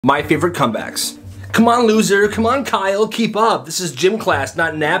My favorite comebacks. Come on, loser. Come on, Kyle. Keep up. This is gym class,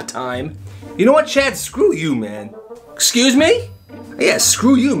 not nap time. You know what, Chad? Screw you, man. Excuse me? Yeah,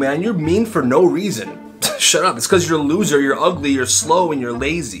 screw you, man. You're mean for no reason. Shut up. It's because you're a loser, you're ugly, you're slow, and you're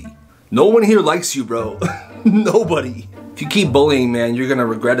lazy. No one here likes you, bro. Nobody. If you keep bullying, man, you're gonna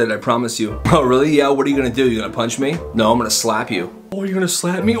regret it, I promise you. Oh, really? Yeah, what are you gonna do? You gonna punch me? No, I'm gonna slap you. Oh, you're gonna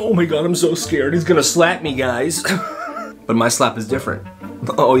slap me? Oh my god, I'm so scared. He's gonna slap me, guys. But my slap is different.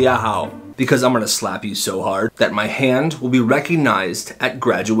 Oh yeah, how? Because I'm gonna slap you so hard that my hand will be recognized at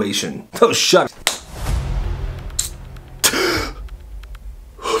graduation. Oh, shut up.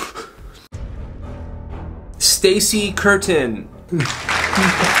 Stacy Curtin.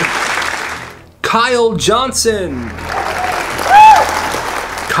 Kyle Johnson.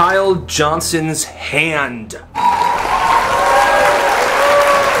 Kyle Johnson's hand.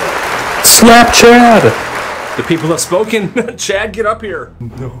 Slap Chad! The people have spoken. Chad, get up here.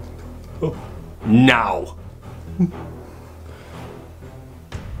 No. Oh. Now.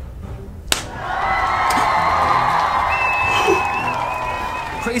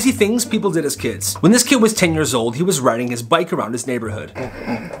 Crazy things people did as kids. When this kid was 10 years old, he was riding his bike around his neighborhood.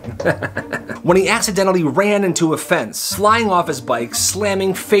 When he accidentally ran into a fence, flying off his bike,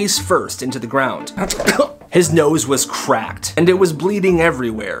 slamming face first into the ground. His nose was cracked, and it was bleeding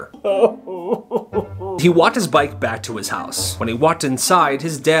everywhere. He walked his bike back to his house. When he walked inside,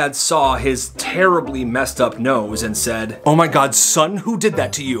 his dad saw his terribly messed up nose and said, "Oh my god, son, who did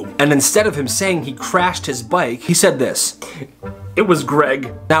that to you?" And instead of him saying he crashed his bike, he said this: "It was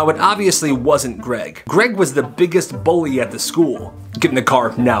Greg." Now, it obviously wasn't Greg. Greg was the biggest bully at the school. Get in the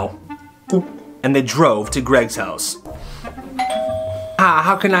car, now. And they drove to Greg's house. "Ah,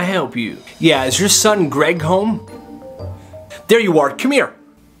 how can I help you?" "Yeah, is your son Greg home?" "There you are, come here."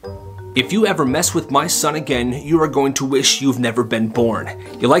 "If you ever mess with my son again, you are going to wish you've never been born.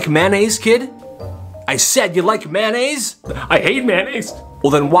 You like mayonnaise, kid?" "I said you like mayonnaise?" "I hate mayonnaise."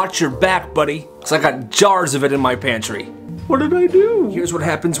 "Well then watch your back, buddy, because I got jars of it in my pantry." What did I do? Here's what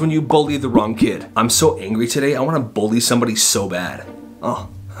happens when you bully the wrong kid. I'm so angry today, I want to bully somebody so bad. Oh,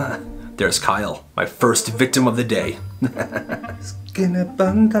 there's Kyle, my first victim of the day.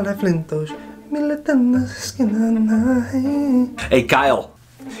 Hey Kyle,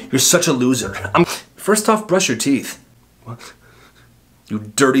 you're such a loser. First off, brush your teeth. What? You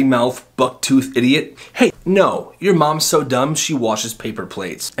dirty mouth, buck-tooth idiot. Hey, no, your mom's so dumb she washes paper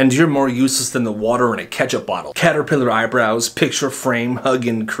plates. And you're more useless than the water in a ketchup bottle. Caterpillar eyebrows, picture frame,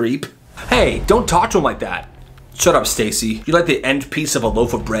 huggin' creep. Hey, don't talk to him like that. Shut up, Stacy. You're like the end piece of a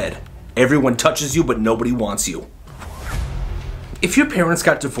loaf of bread. Everyone touches you, but nobody wants you. If your parents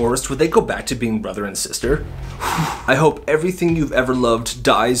got divorced, would they go back to being brother and sister? I hope everything you've ever loved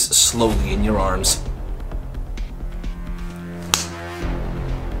dies slowly in your arms.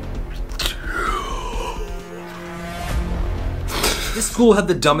 This school had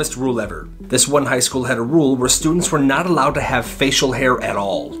the dumbest rule ever. This one high school had a rule where students were not allowed to have facial hair at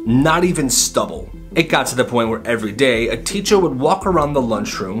all, not even stubble. It got to the point where every day a teacher would walk around the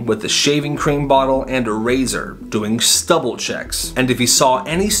lunchroom with a shaving cream bottle and a razor, doing stubble checks. And if he saw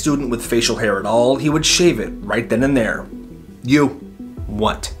any student with facial hair at all, he would shave it right then and there. You.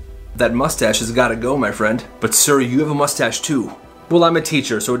 What? That mustache has gotta go, my friend. But sir, you have a mustache too. Well, I'm a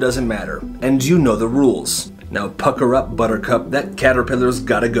teacher, so it doesn't matter. And you know the rules. Now pucker up, Buttercup. That caterpillar's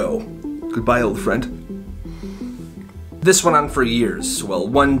gotta go. Goodbye, old friend. This went on for years. Well,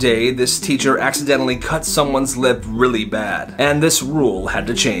 one day, this teacher accidentally cut someone's lip really bad. And this rule had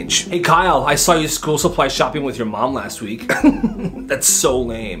to change. Hey Kyle, I saw you school supply shopping with your mom last week. That's so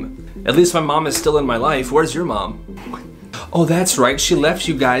lame. At least my mom is still in my life. Where's your mom? Oh, that's right. She left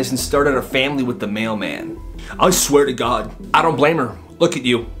you guys and started a family with the mailman. I swear to God, I don't blame her. Look at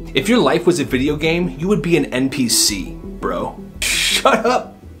you. If your life was a video game, you would be an NPC, bro. Shut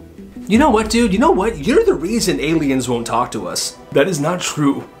up. You know what, dude? You know what? You're the reason aliens won't talk to us. That is not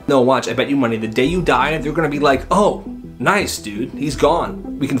true. No, watch. I bet you money. The day you die, they're gonna be like, "Oh, nice, dude. He's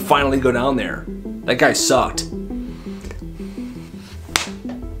gone. We can finally go down there. That guy sucked."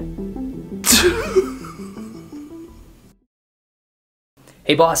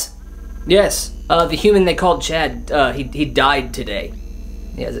 Hey, boss. Yes, the human they called Chad, he died today.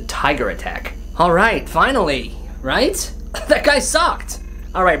 He has a tiger attack. All right, finally, right? That guy sucked.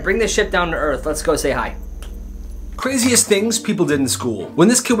 All right, bring this ship down to Earth. Let's go say hi. Craziest things people did in school. When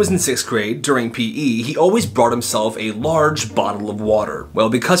this kid was in 6th grade, during PE, he always brought himself a large bottle of water. Well,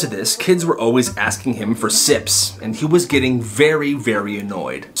 because of this, kids were always asking him for sips, and he was getting very, very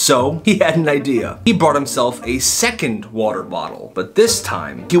annoyed. So, he had an idea. He brought himself a second water bottle, but this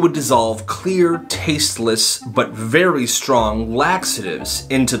time, he would dissolve clear, tasteless, but very strong laxatives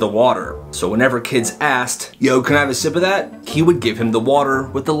into the water. So whenever kids asked, "Yo, can I have a sip of that?" he would give him the water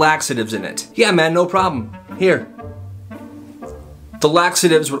with the laxatives in it. "Yeah, man, no problem. Here." The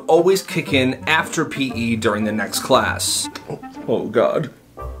laxatives would always kick in after PE during the next class. Oh God.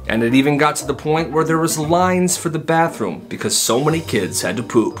 And it even got to the point where there was lines for the bathroom because so many kids had to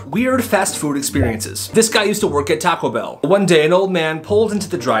poop. Weird fast food experiences. This guy used to work at Taco Bell. One day an old man pulled into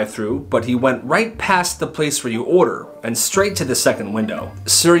the drive-thru, but he went right past the place where you order and straight to the second window.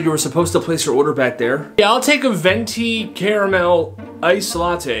 "Sir, you were supposed to place your order back there." Yeah, I'll take a venti caramel ice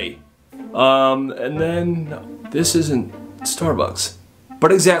latte. And then this isn't Starbucks.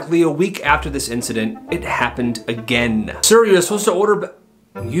 But exactly a week after this incident, it happened again. "Sir, you're supposed to order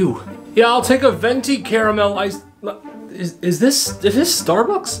You. Yeah, I'll take a venti caramel ice. Is this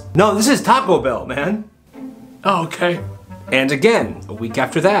Starbucks? No, this is Taco Bell, man. Oh, okay. And again, a week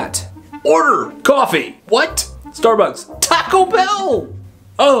after that. "Order coffee." "What?" Starbucks. "Taco Bell."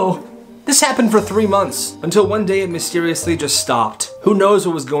 Oh. This happened for 3 months, until one day it mysteriously just stopped. Who knows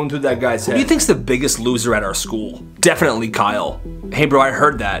what was going through that guy's head? Who do you think's the biggest loser at our school? Definitely Kyle. "Hey bro, I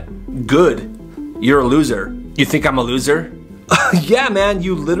heard that." "Good. You're a loser." "You think I'm a loser?" "Yeah, man,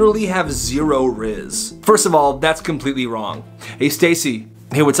 you literally have 0 riz. First of all, that's completely wrong. Hey, Stacy.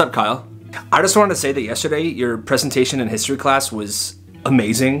 Hey, what's up, Kyle? I just wanted to say that yesterday, your presentation in history class was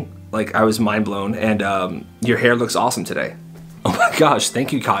amazing. Like, I was mind blown, and your hair looks awesome today." "Oh my gosh,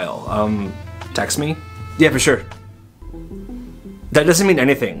 thank you, Kyle. Text me?" "Yeah, for sure." That doesn't mean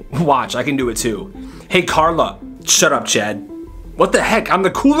anything. Watch, I can do it too. "Hey, Carla." "Shut up, Chad." "What the heck? I'm the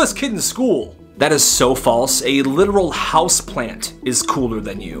coolest kid in school." That is so false. A literal house plant is cooler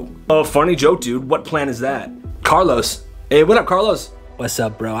than you. "Oh, funny joke, dude. What plant is that?" "Carlos." "Hey, what up, Carlos?" What's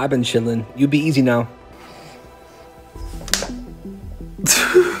up, bro? I've been chilling. You be easy now.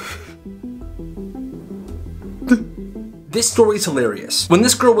 This story's hilarious. When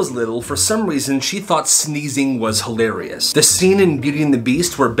this girl was little, for some reason, she thought sneezing was hilarious. The scene in Beauty and the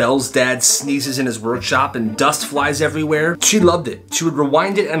Beast where Belle's dad sneezes in his workshop and dust flies everywhere, she loved it. She would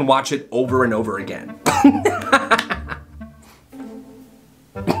rewind it and watch it over and over again.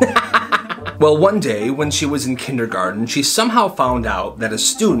 Well, one day, when she was in kindergarten, she somehow found out that a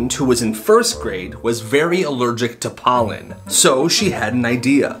student who was in 1st grade was very allergic to pollen. So she had an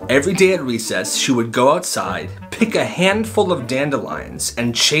idea. Every day at recess, she would go outside, pick a handful of dandelions,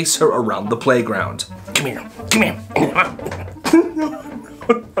 and chase her around the playground. "Come here, come here."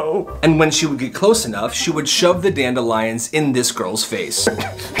 No. And when she would get close enough, she would shove the dandelions in this girl's face.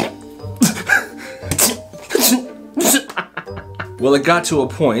 Well, it got to a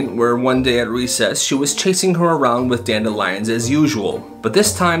point where one day at recess, she was chasing her around with dandelions as usual, but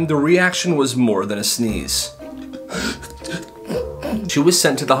this time the reaction was more than a sneeze. She was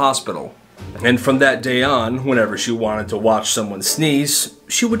sent to the hospital. And from that day on, whenever she wanted to watch someone sneeze,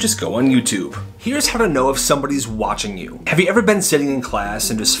 she would just go on YouTube. Here's how to know if somebody's watching you. Have you ever been sitting in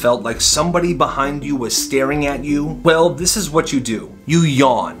class and just felt like somebody behind you was staring at you? Well, this is what you do. You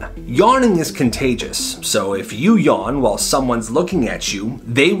yawn. Yawning is contagious, so if you yawn while someone's looking at you,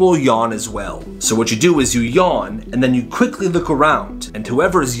 they will yawn as well. So what you do is you yawn, and then you quickly look around, and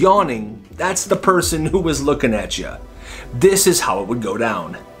whoever's yawning, that's the person who was looking at you. This is how it would go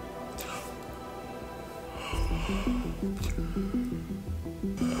down.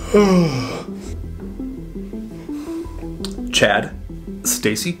 Chad,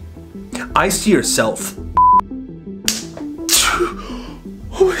 Stacy, eyes to yourself.